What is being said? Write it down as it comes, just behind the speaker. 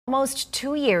Almost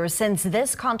 2 years since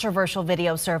this controversial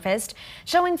video surfaced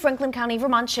showing Franklin County,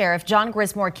 Vermont Sheriff John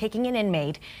Grismore kicking an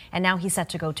inmate, and now he's set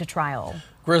to go to trial.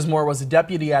 Grismore was a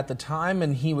deputy at the time,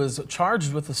 and he was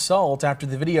charged with assault after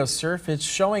the video surfaced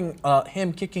showing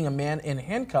him kicking a man in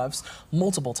handcuffs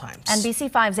multiple times.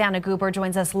 NBC5's Anna Goober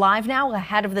joins us live now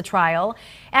ahead of the trial.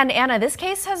 And Anna, this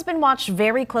case has been watched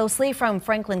very closely from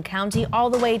Franklin County all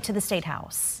the way to the State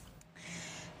House.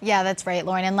 Yeah, that's right,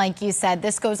 Lauren. And like you said,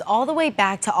 this goes all the way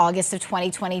back to August of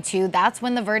 2022. That's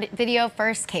when the video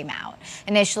first came out.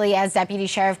 Initially, as Deputy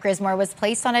Sheriff Grismore was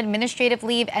placed on administrative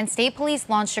leave and state police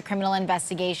launched a criminal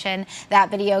investigation.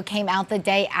 That video came out the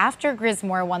day after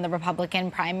Grismore won the Republican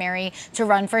primary to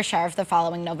run for sheriff the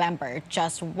following November.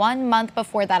 Just 1 month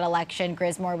before that election,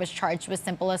 Grismore was charged with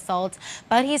simple assault,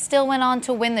 but he still went on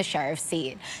to win the sheriff's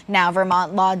seat. Now,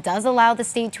 Vermont law does allow the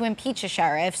state to impeach a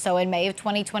sheriff, so in May of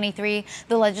 2023,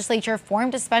 the legislature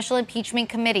formed a special impeachment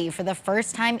committee for the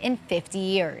first time in 50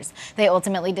 years. They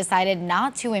ultimately decided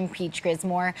not to impeach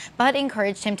Grismore, but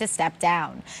encouraged him to step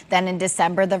down. Then in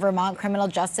December, the Vermont Criminal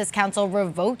Justice Council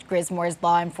revoked Grismore's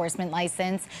law enforcement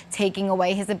license, taking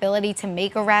away his ability to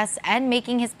make arrests and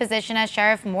making his position as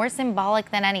sheriff more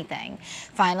symbolic than anything.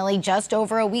 Finally, just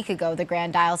over a week ago, the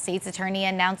Grand Isle State's attorney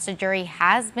announced a jury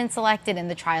has been selected in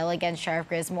the trial against Sheriff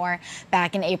Grismore.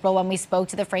 Back in April, when we spoke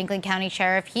to the Franklin County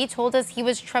Sheriff, he told us he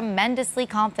was tremendously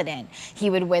confident he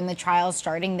would win the trial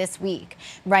starting this week.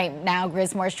 Right now,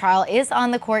 Grismore's trial is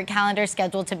on the court calendar,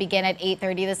 scheduled to begin at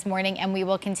 8:30 this morning, and we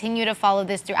will continue to follow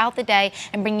this throughout the day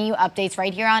and bring you updates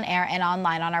right here on air and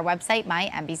online on our website,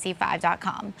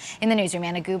 mynbc5.com. In the newsroom,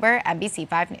 Anna Goober,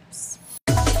 NBC5 News.